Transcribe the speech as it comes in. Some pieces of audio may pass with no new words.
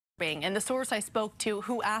And the source I spoke to,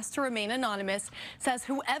 who asked to remain anonymous, says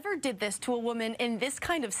whoever did this to a woman in this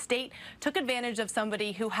kind of state took advantage of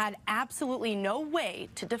somebody who had absolutely no way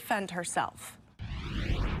to defend herself.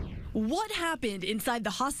 What happened inside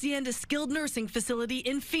the Hacienda skilled nursing facility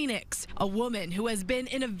in Phoenix? A woman who has been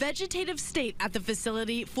in a vegetative state at the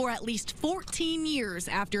facility for at least 14 years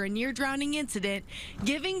after a near-drowning incident,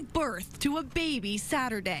 giving birth to a baby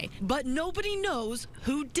Saturday. But nobody knows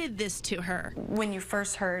who did this to her. When you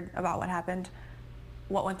first heard about what happened,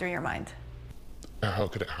 what went through your mind? How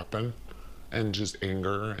could it happen? And just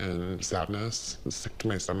anger and sadness, sick to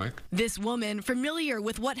my stomach. This woman, familiar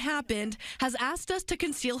with what happened, has asked us to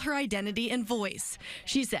conceal her identity and voice.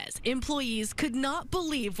 She says employees could not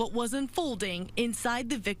believe what was unfolding inside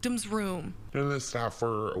the victim's room. None of the staff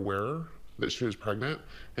were aware that she was pregnant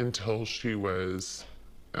until she was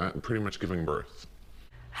pretty much giving birth.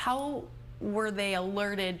 How were they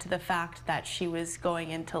alerted to the fact that she was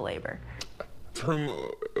going into labor? From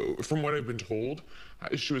what I've been told,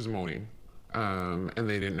 she was moaning. And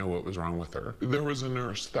they didn't know what was wrong with her. There was a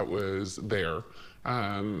nurse that was there,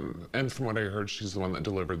 and from what I heard, she's the one that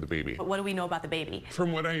delivered the baby. But what do we know about the baby?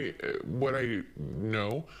 From what I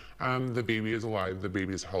know, the baby is alive, the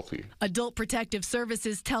baby is healthy. Adult Protective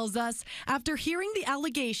Services tells us after hearing the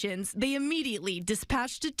allegations, they immediately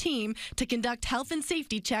dispatched a team to conduct health and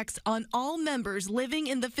safety checks on all members living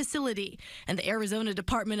in the facility. And the Arizona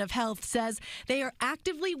Department of Health says they are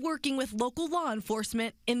actively working with local law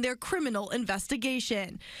enforcement in their criminal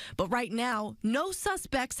investigation. But right now, no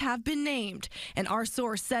suspects have been named. And our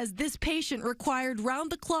source says this patient required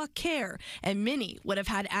round-the-clock care, and many would have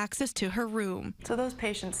had access to her room. So those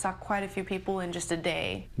patients saw quite a few people in just a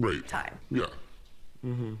day time. Yeah.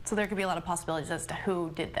 So there could be a lot of possibilities as to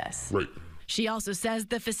who did this. Right. She also says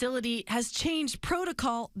the facility has changed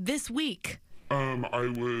protocol this week.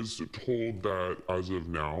 I was told that as of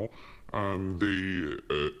now,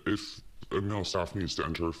 if a male staff needs to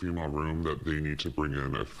enter a female room, that they need to bring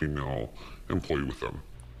in a female employee with them.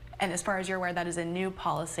 And as far as you're aware, that is a new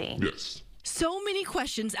policy. Yes. So many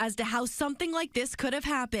questions as to how something like this could have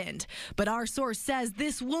happened. But our source says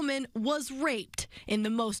this woman was raped in the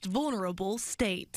most vulnerable state.